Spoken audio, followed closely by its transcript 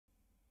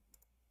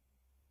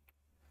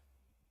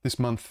This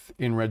month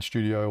in RAD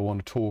Studio, I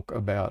want to talk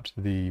about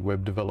the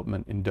web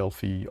development in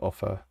Delphi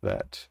offer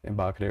that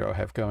Embarcadero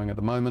have going at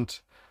the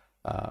moment.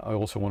 I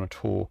also want to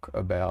talk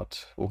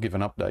about or give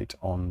an update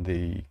on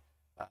the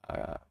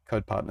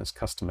Code Partners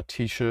customer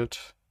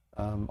T-shirt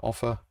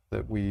offer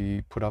that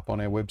we put up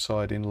on our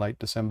website in late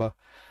December.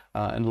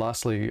 And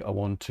lastly, I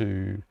want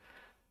to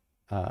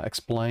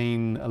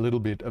explain a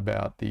little bit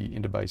about the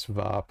Interbase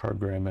VAR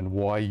program and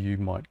why you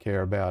might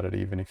care about it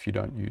even if you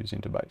don't use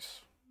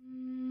Interbase.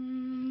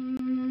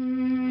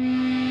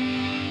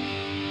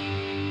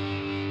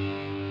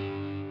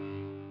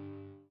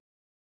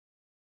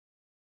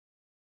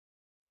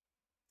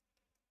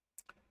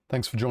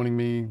 Thanks for joining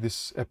me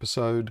this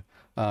episode.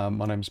 My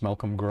name is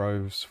Malcolm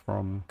Groves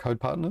from Code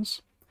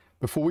Partners.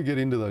 Before we get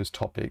into those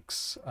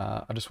topics,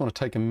 I just want to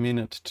take a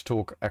minute to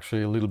talk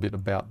actually a little bit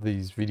about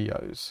these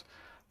videos.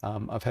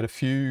 I've had a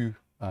few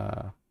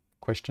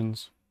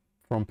questions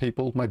from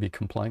people, maybe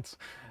complaints,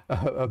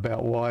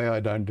 about why I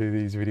don't do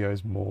these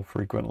videos more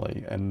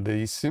frequently. And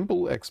the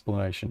simple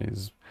explanation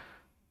is,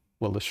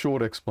 well, the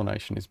short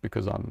explanation is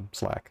because I'm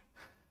slack.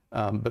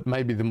 But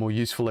maybe the more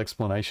useful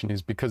explanation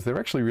is because they're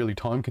actually really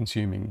time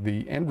consuming.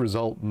 The end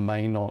result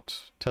may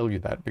not tell you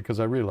that because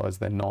I realize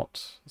they're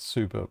not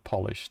super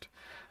polished.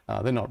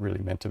 They're not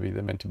really meant to be.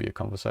 They're meant to be a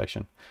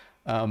conversation.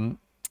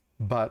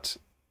 But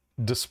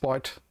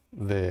despite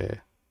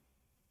their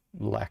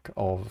lack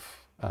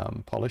of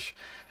polish,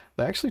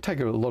 they actually take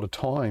a lot of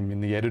time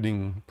in the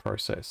editing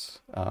process,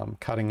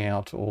 cutting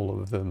out all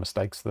of the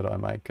mistakes that I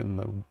make and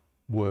the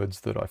words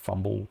that I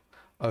fumble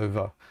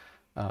over,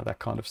 that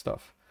kind of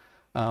stuff.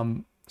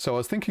 So I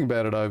was thinking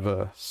about it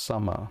over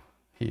summer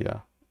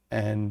here,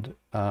 and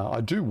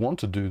I do want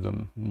to do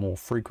them more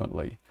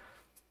frequently.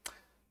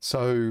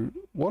 So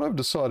what I've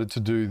decided to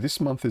do this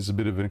month is a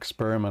bit of an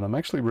experiment. I'm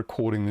actually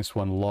recording this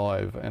one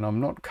live, and I'm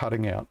not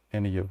cutting out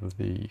any of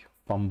the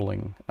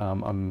fumbling.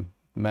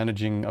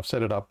 I've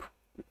set it up,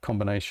 a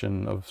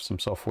combination of some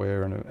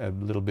software and a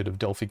little bit of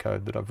Delphi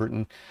code that I've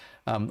written.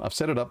 I've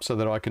set it up so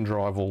that I can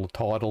drive all the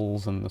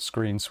titles and the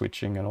screen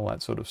switching and all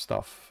that sort of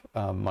stuff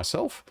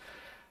myself.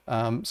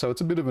 So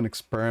it's a bit of an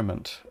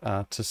experiment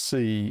to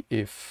see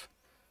if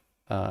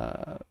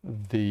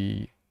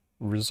the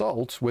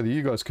result, whether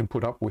you guys can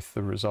put up with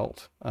the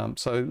result.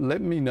 So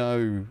let me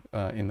know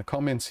in the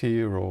comments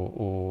here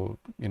or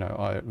you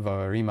know,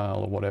 via email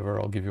or whatever.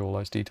 I'll give you all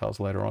those details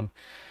later on.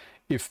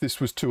 If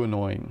this was too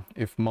annoying,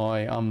 if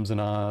my ums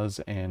and ahs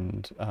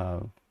and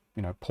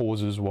you know,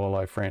 pauses while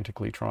I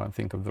frantically try and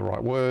think of the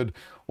right word,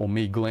 or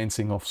me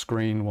glancing off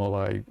screen while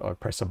I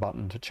press a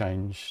button to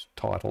change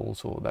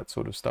titles or that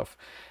sort of stuff.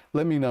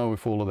 Let me know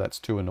if all of that's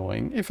too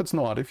annoying. If it's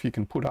not, if you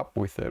can put up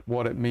with it,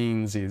 what it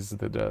means is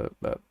that a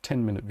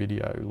 10-minute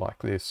video like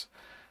this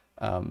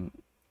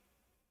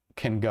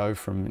can go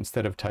from,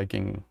 instead of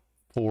taking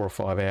 4 or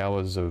 5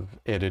 hours of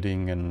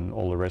editing and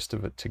all the rest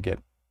of it to get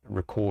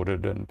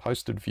recorded and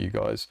posted for you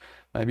guys,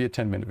 maybe a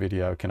 10-minute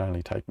video can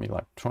only take me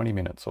like 20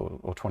 minutes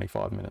or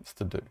 25 minutes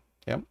to do.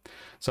 Yeah.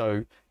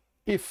 So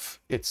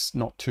if it's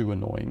not too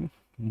annoying,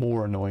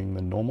 more annoying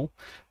than normal,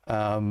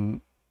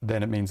 then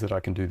it means that I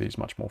can do these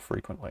much more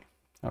frequently.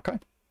 Okay.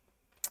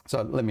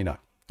 So let me know.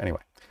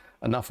 Anyway,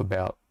 enough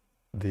about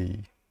the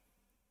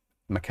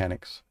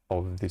mechanics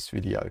of this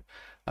video.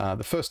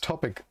 The first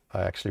topic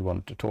I actually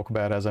wanted to talk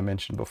about, as I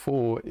mentioned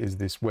before, is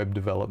this web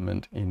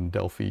development in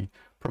Delphi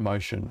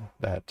promotion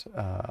that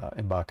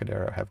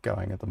Embarcadero have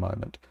going at the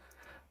moment.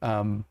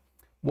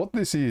 What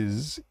this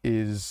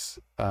is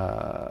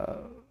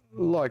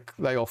like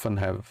they often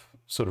have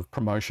sort of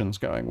promotions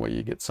going where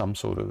you get some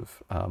sort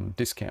of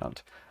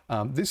discount.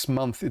 This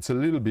month it's a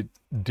little bit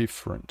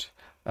different.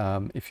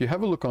 If you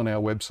have a look on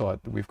our website,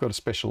 we've got a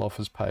special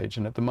offers page,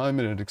 and at the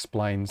moment it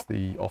explains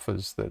the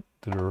offers that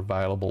are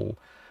available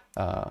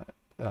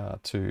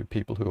to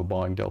people who are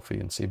buying Delphi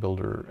and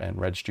CBuilder and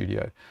RAD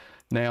Studio.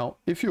 Now,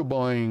 if you're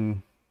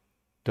buying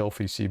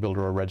Delphi, CBuilder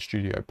or RAD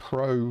Studio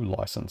Pro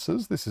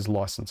licenses, this is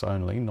license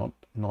only, not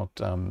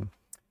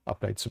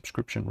update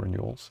subscription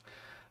renewals.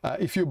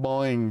 If you're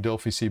buying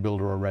Delphi,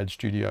 CBuilder or RAD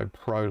Studio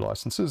Pro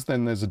licenses,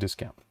 then there's a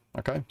discount.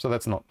 Okay, so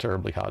that's not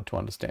terribly hard to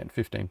understand,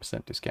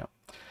 15% discount.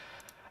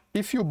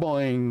 If you're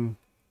buying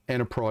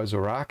Enterprise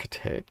or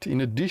Architect, in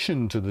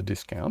addition to the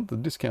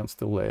discount's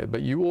still there,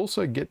 but you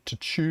also get to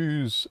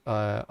choose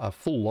a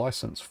full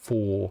license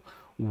for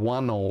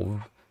one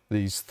of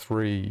these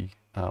 3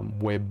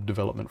 web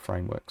development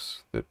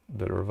frameworks that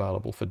are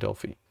available for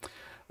Delphi.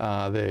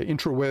 They're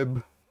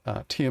IntraWeb,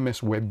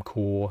 TMS Web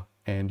Core,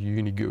 and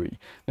UniGUI.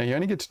 Now you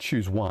only get to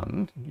choose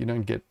one, you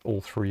don't get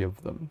all 3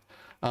 of them,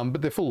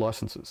 but they're full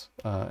licenses,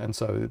 and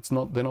so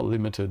they're not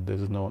limited.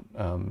 There's not,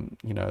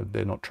 you know,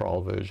 they're not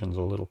trial versions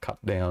or little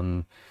cut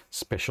down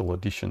special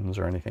editions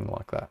or anything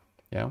like that.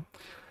 Yeah.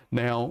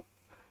 Now,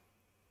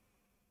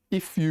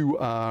 if you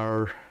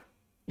are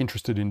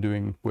interested in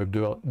doing web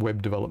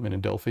development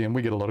in Delphi, and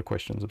we get a lot of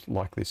questions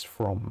like this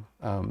from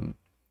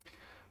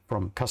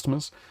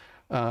customers,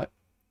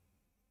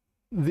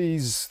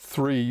 these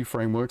 3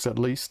 frameworks at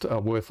least are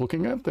worth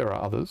looking at. There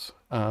are others,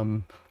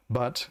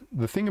 But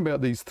the thing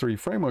about these three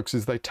frameworks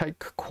is they take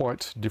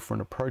quite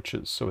different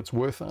approaches. So it's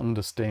worth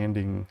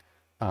understanding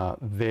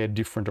their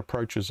different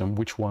approaches and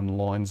which one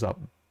lines up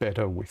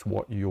better with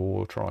what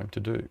you're trying to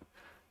do.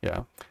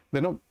 Yeah,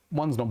 they're not,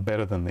 one's not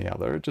better than the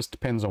other. It just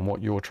depends on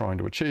what you're trying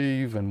to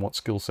achieve and what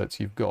skill sets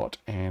you've got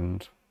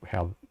and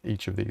how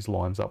each of these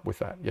lines up with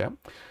that. Yeah,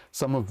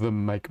 some of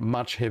them make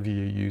much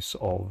heavier use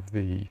of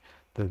the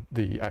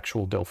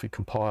actual Delphi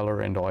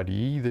compiler and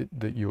IDE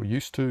that you're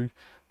used to,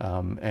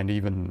 and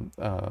even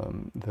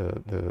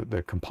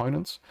the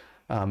components.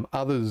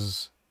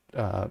 Others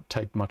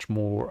take much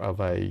more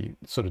of a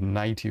sort of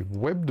native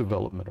web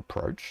development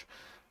approach,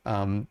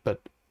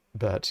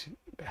 but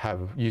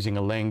have using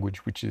a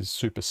language which is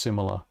super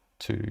similar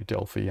to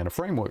Delphi and a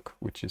framework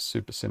which is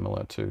super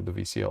similar to the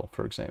VCL,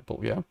 for example.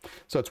 Yeah,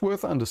 so it's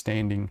worth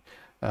understanding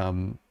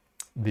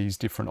these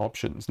different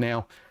options.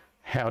 Now,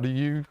 how do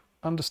you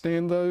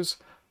understand those?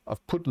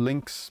 I've put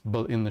links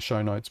in the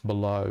show notes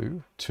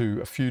below to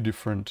a few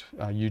different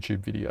YouTube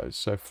videos.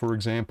 So for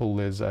example,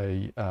 there's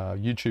a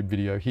YouTube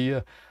video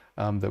here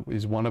that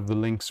is one of the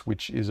links,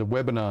 which is a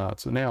webinar.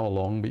 It's an hour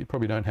long, but you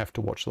probably don't have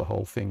to watch the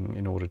whole thing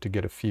in order to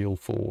get a feel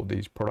for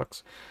these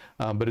products.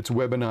 But it's a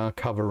webinar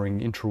covering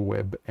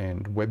IntraWeb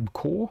and Web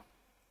Core.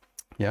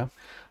 Yeah,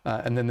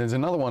 and then there's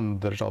another one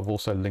that I've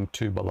also linked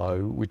to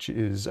below, which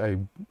is a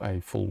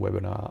full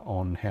webinar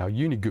on how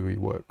UniGUI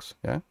works.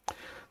 Yeah,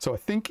 so I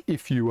think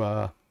if you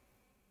are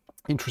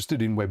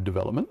interested in web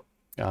development,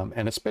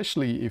 and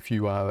especially if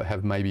you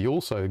have maybe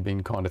also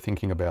been kind of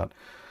thinking about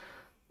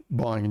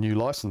buying a new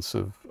license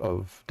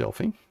of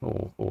Delphi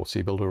or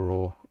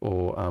CBuilder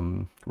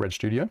or RAD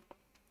Studio.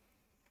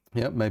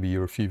 Yeah, maybe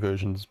you're a few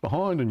versions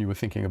behind and you were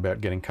thinking about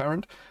getting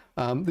current.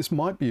 This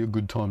might be a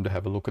good time to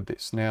have a look at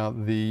this. Now,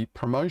 the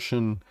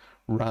promotion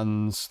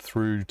runs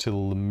through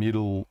till the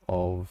middle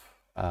of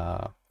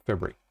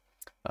February.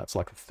 It's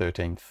like the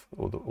 13th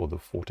or the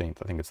 14th.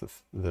 I think it's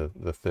the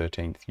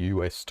 13th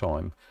US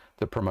time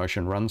the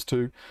promotion runs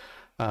to.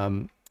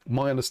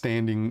 My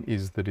understanding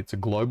is that it's a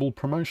global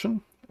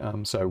promotion.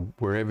 So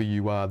wherever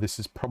you are, this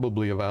is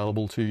probably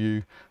available to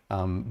you.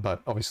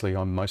 But obviously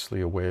I'm mostly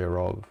aware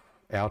of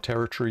our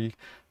territory.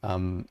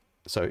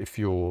 So if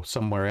you're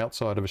somewhere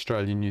outside of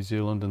Australia, New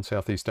Zealand and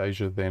Southeast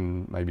Asia,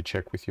 then maybe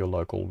check with your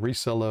local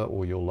reseller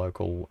or your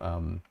local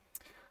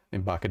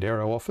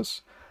Embarcadero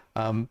office.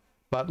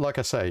 But like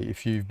I say,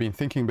 if you've been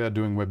thinking about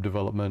doing web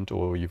development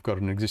or you've got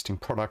an existing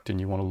product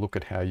and you want to look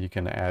at how you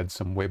can add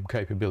some web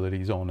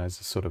capabilities on as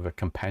a sort of a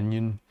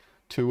companion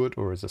to it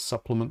or as a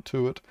supplement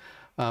to it,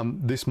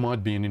 this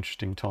might be an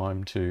interesting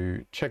time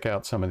to check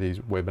out some of these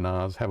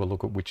webinars, have a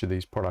look at which of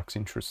these products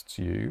interests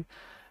you,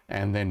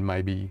 and then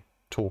maybe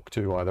talk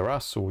to either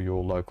us or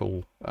your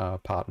local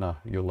partner,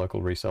 your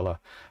local reseller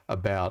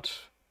about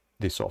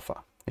this offer,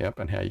 yep,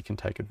 and how you can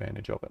take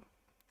advantage of it.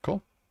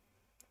 Cool.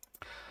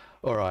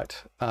 All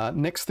right,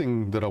 next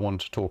thing that I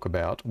wanted to talk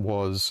about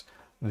was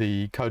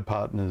the Code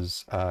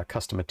Partners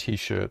customer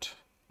T-shirt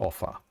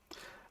offer.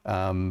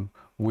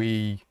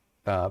 We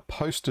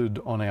posted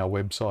on our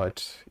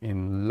website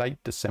in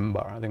late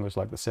December, I think it was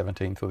like the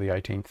 17th or the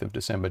 18th of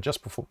December,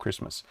 just before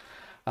Christmas,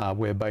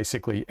 where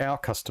basically our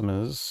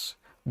customers,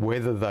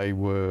 whether they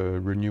were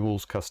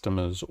renewals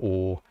customers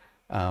or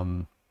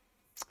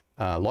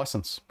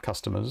license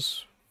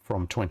customers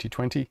from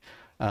 2020,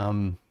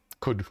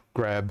 could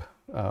grab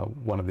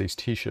one of these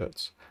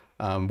T-shirts.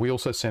 We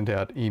also sent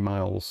out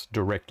emails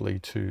directly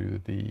to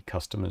the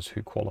customers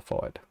who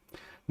qualified.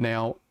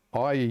 Now,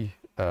 I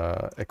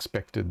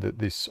expected that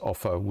this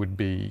offer would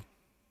be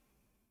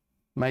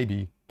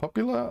maybe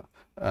popular.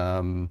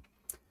 There's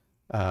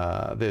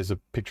a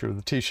picture of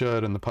the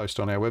T-shirt and the post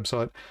on our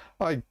website.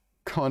 I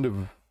kind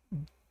of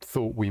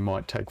thought we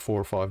might take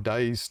 4 or 5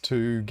 days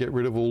to get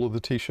rid of all of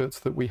the T-shirts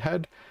that we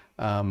had.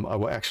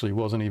 I actually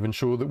wasn't even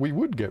sure that we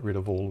would get rid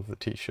of all of the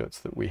T-shirts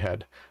that we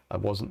had.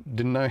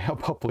 Didn't know how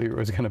popular it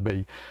was going to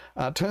be.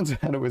 Turns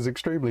out it was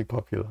extremely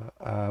popular.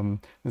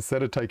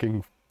 Instead of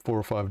taking 4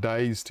 or 5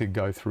 days to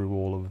go through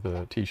all of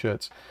the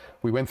T-shirts,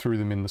 we went through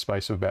them in the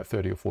space of about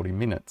 30 or 40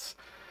 minutes.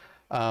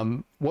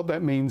 What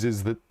that means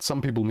is that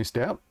some people missed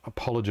out.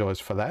 Apologize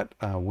for that.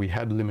 We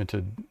had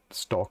limited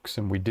stocks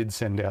and we did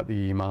send out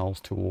the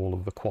emails to all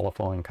of the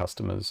qualifying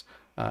customers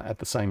at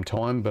the same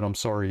time, but I'm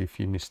sorry if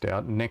you missed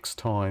out. Next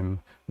time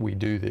we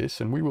do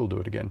this, and we will do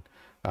it again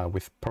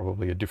with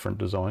probably a different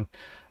design.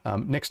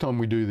 Next time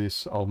we do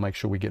this, I'll make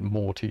sure we get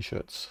more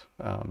T-shirts.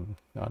 I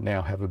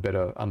now have a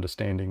better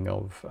understanding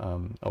of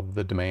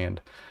the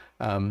demand.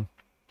 The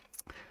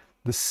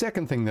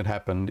second thing that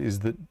happened is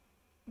that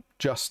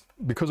just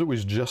because it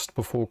was just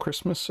before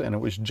Christmas and it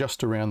was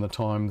just around the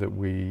time that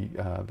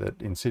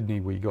that in Sydney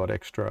we got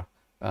extra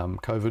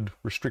COVID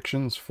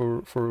restrictions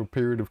for a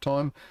period of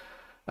time.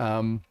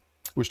 It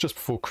was just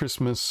before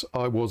Christmas.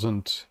 I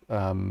wasn't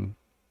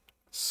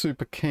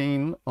super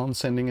keen on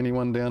sending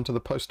anyone down to the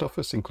post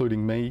office,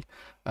 including me,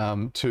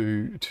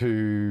 to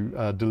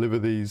deliver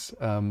these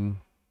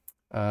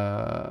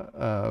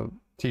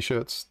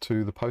T-shirts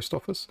to the post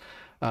office.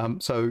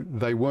 So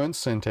they weren't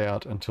sent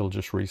out until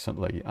just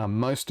recently.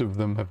 Most of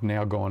them have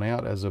now gone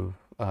out as of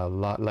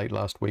late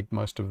last week.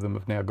 Most of them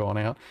have now gone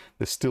out.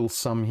 There's still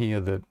some here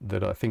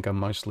that I think are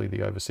mostly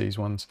the overseas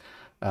ones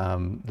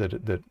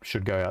that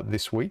should go out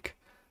this week.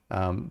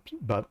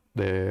 But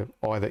they're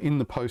either in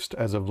the post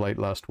as of late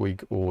last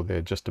week or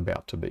they're just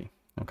about to be.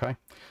 Okay,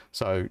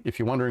 so if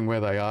you're wondering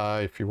where they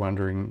are, if you're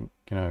wondering,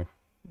 you know,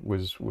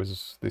 was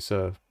this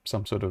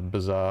some sort of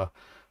bizarre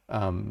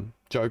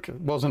joke?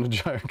 It wasn't a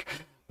joke.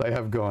 They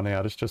have gone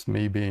out. It's just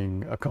me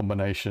being a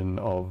combination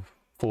of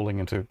falling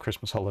into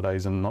Christmas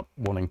holidays and not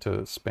wanting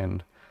to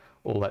spend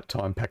all that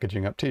time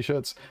packaging up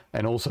T-shirts,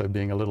 and also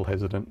being a little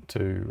hesitant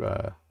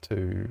to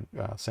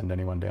send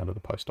anyone down to the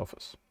post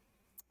office.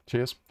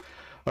 Cheers.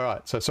 All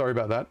right, so sorry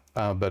about that,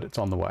 but it's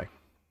on the way.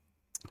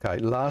 Okay,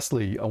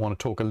 lastly, I want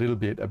to talk a little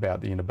bit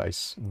about the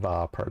Interbase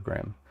VAR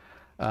program.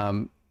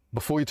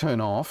 Before you turn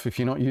off, if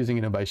you're not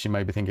using Interbase, you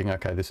may be thinking,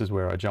 okay, this is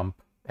where I jump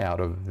out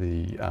of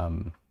the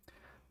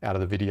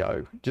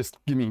video. Just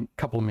give me a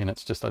couple of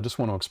minutes. I just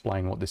want to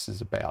explain what this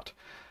is about.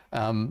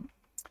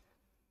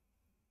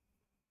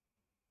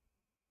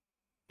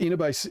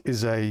 Interbase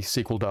is a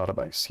SQL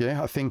database.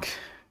 Yeah, I think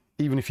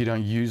even if you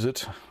don't use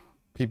it,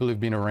 people who've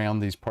been around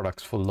these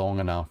products for long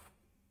enough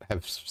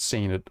have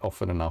seen it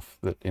often enough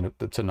that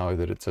to know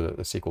that it's a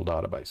SQL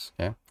database.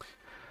 Yeah.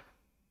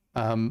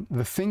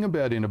 The thing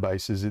about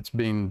Interbase is it's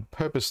been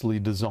purposely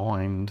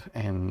designed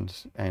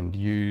and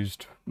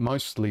used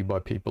mostly by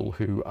people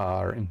who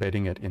are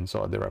embedding it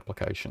inside their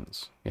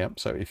applications. Yeah.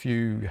 So if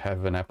you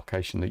have an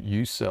application that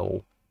you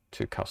sell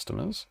to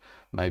customers,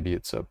 maybe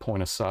it's a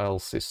point of sale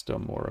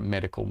system or a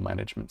medical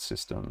management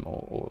system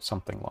or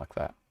something like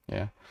that.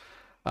 Yeah.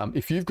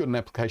 If you've got an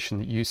application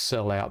that you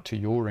sell out to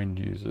your end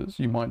users,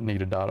 you might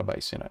need a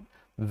database in it.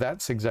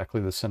 That's exactly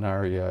the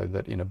scenario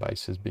that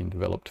Interbase has been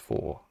developed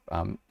for,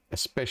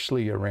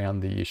 especially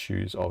around the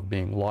issues of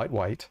being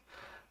lightweight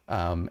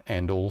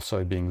and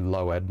also being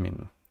low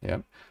admin.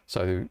 Yeah.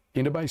 So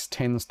Interbase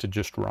tends to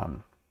just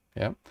run.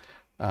 Yeah.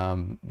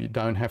 You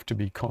don't have to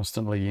be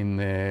constantly in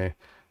there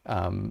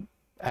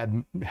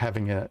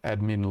having an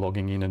admin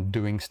logging in and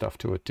doing stuff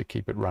to it to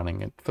keep it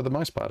running. And for the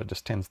most part, it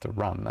just tends to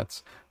run.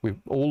 That's with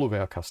all of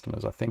our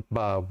customers, I think,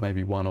 bar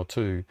maybe one or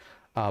two,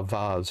 are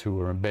VARs who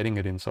are embedding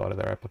it inside of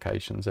their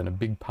applications. And a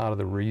big part of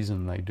the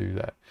reason they do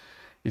that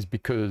is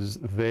because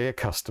their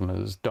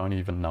customers don't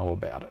even know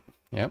about it.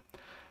 Yeah.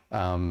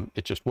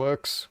 It just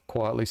works,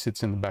 quietly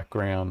sits in the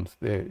background.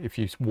 If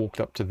you walked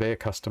up to their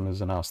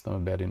customers and asked them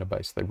about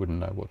Interbase, they wouldn't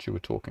know what you were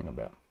talking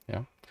about.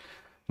 Yeah.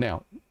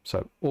 Now,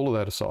 so all of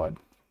that aside,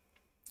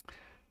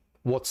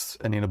 what's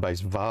an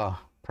Interbase VAR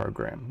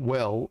program?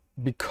 Well,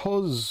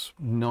 because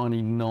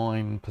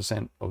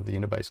 99% of the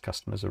Interbase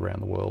customers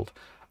around the world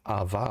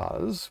are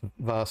VARs,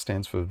 VAR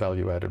stands for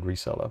value-added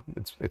reseller.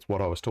 It's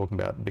what I was talking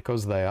about.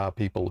 Because they are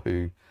people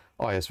who,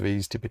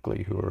 ISVs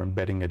typically, who are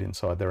embedding it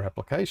inside their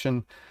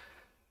application,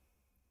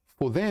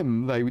 for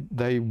them,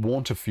 they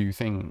want a few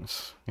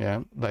things.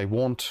 Yeah, they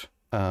want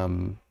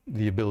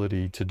the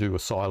ability to do a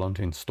silent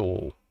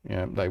install. You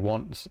know,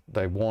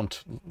 they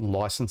want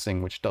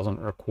licensing which doesn't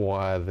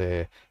require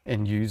their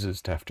end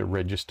users to have to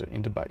register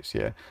Interbase.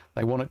 Yeah,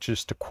 they want it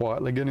just to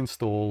quietly get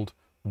installed,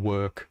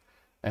 work,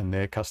 and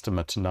their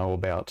customer to know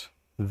about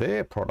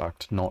their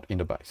product, not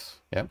Interbase.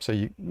 Yeah,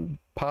 so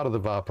part of the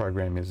VAR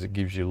program is it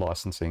gives you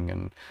licensing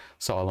and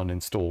silent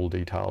install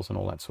details and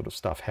all that sort of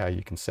stuff, how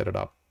you can set it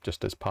up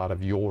just as part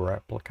of your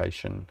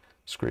application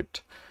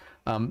script.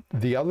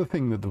 The other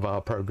thing that the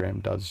VAR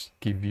program does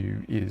give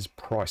you is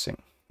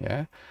pricing.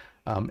 Yeah.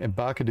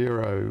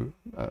 Embarcadero,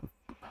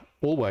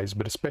 always,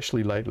 but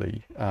especially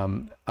lately,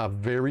 are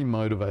very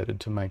motivated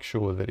to make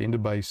sure that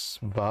Interbase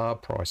VAR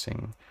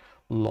pricing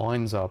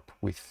lines up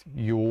with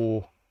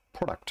your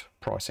product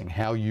pricing,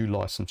 how you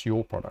license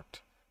your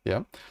product.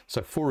 Yeah.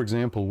 So for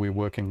example, we're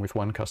working with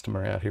one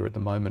customer out here at the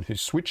moment who's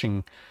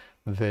switching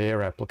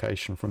their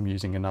application from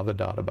using another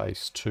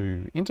database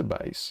to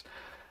Interbase.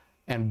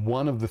 And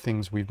one of the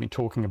things we've been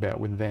talking about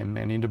with them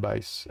and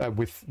Interbase,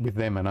 with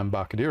them and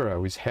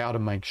Embarcadero, is how to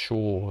make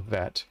sure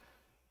that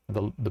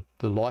the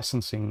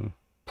licensing,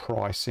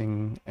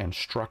 pricing, and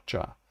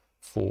structure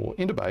for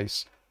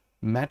Interbase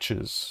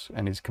matches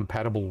and is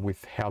compatible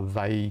with how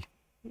they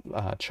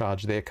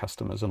charge their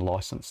customers and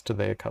license to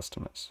their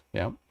customers.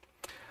 Yeah.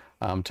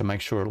 To make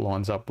sure it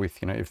lines up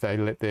with, you know, if they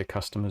let their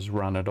customers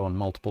run it on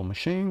multiple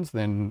machines,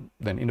 then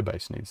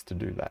Interbase needs to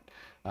do that.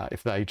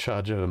 If they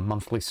charge a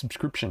monthly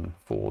subscription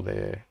for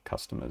their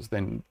customers,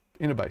 then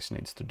Interbase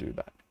needs to do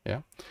that.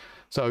 Yeah.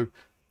 So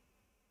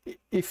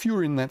if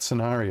you're in that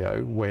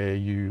scenario where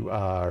you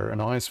are an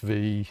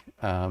ISV,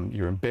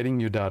 you're embedding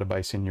your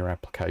database in your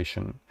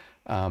application,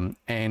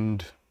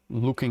 and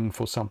looking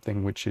for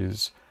something which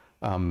is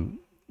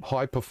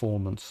high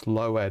performance,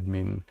 low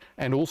admin,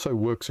 and also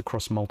works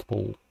across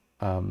multiple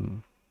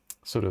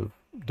sort of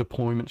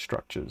deployment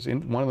structures.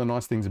 One of the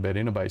nice things about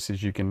Interbase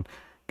is you can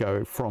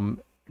go from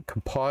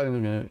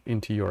compiling it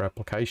into your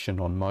application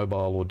on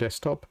mobile or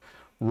desktop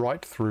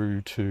right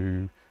through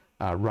to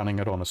running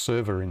it on a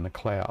server in the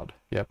cloud.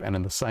 Yep, and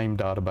in the same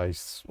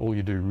database, all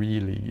you do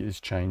really is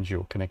change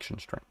your connection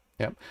string.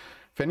 Yep.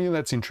 If any of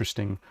that's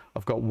interesting,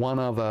 I've got one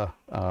other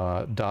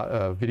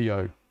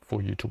video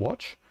for you to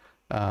watch.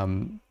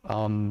 On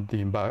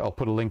the I'll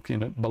put a link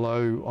in it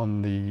below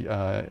on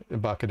the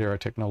Embarcadero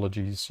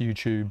Technologies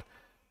YouTube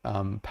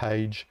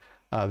page.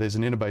 There's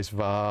an Interbase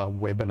VAR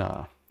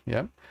webinar.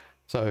 Yeah,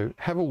 so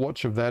have a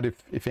watch of that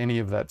if any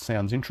of that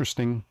sounds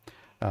interesting.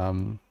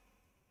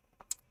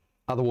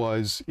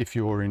 Otherwise, if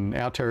you're in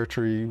our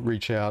territory,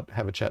 reach out,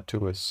 have a chat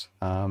to us.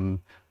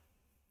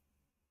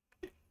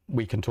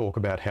 We can talk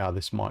about how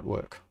this might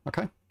work.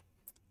 Okay,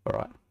 all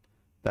right,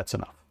 that's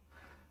enough.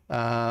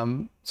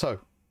 So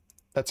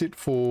that's it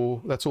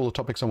that's all the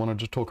topics I wanted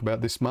to talk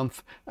about this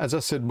month. As I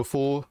said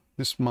before,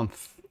 this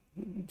month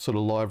sort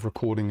of live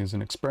recording is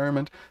an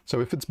experiment. So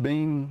if it's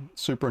been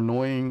super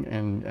annoying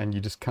and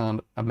you just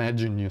can't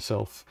imagine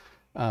yourself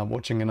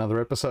watching another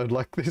episode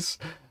like this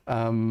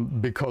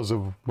because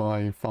of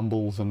my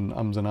fumbles and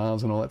ums and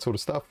ahs and all that sort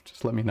of stuff,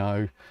 just let me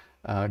know.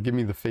 Give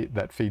me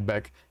that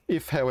feedback.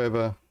 If,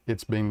 however,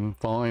 it's been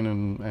fine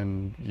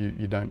and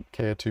you don't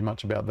care too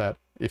much about that,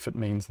 if it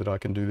means that I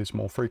can do this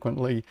more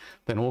frequently,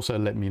 then also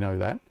let me know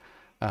that.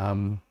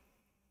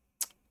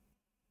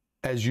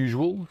 As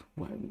usual,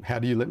 how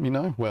do you let me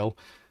know? Well,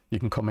 you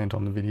can comment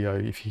on the video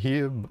if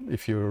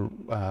you're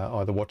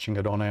either watching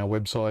it on our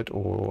website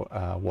or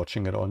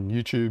watching it on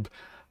YouTube.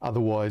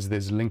 Otherwise,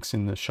 there's links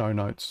in the show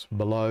notes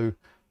below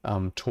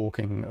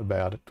talking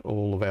about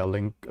all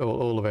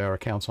of our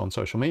accounts on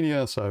social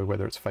media. So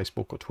whether it's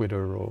Facebook or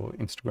Twitter or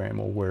Instagram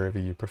or wherever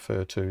you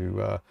prefer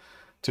to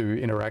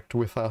interact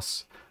with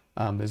us,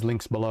 there's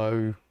links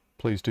below.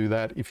 Please do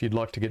that. If you'd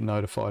like to get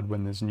notified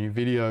when there's a new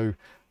video,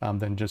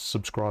 then just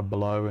subscribe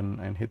below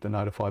and hit the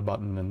notify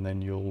button, and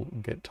then you'll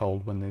get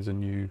told when there's a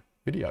new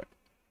video.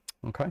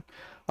 Okay.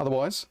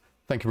 Otherwise,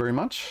 thank you very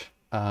much.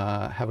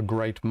 Have a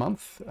great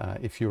month.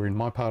 If you're in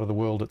my part of the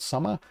world, it's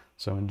summer,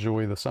 so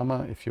enjoy the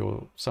summer. If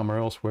you're somewhere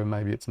else where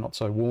maybe it's not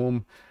so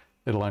warm,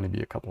 it'll only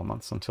be a couple of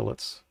months until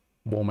it's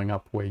warming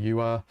up where you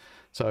are.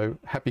 So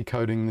happy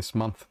coding this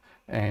month,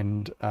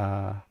 and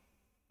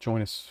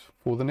join us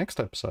for the next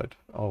episode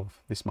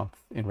of this month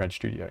in RAD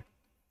Studio.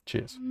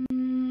 Cheers.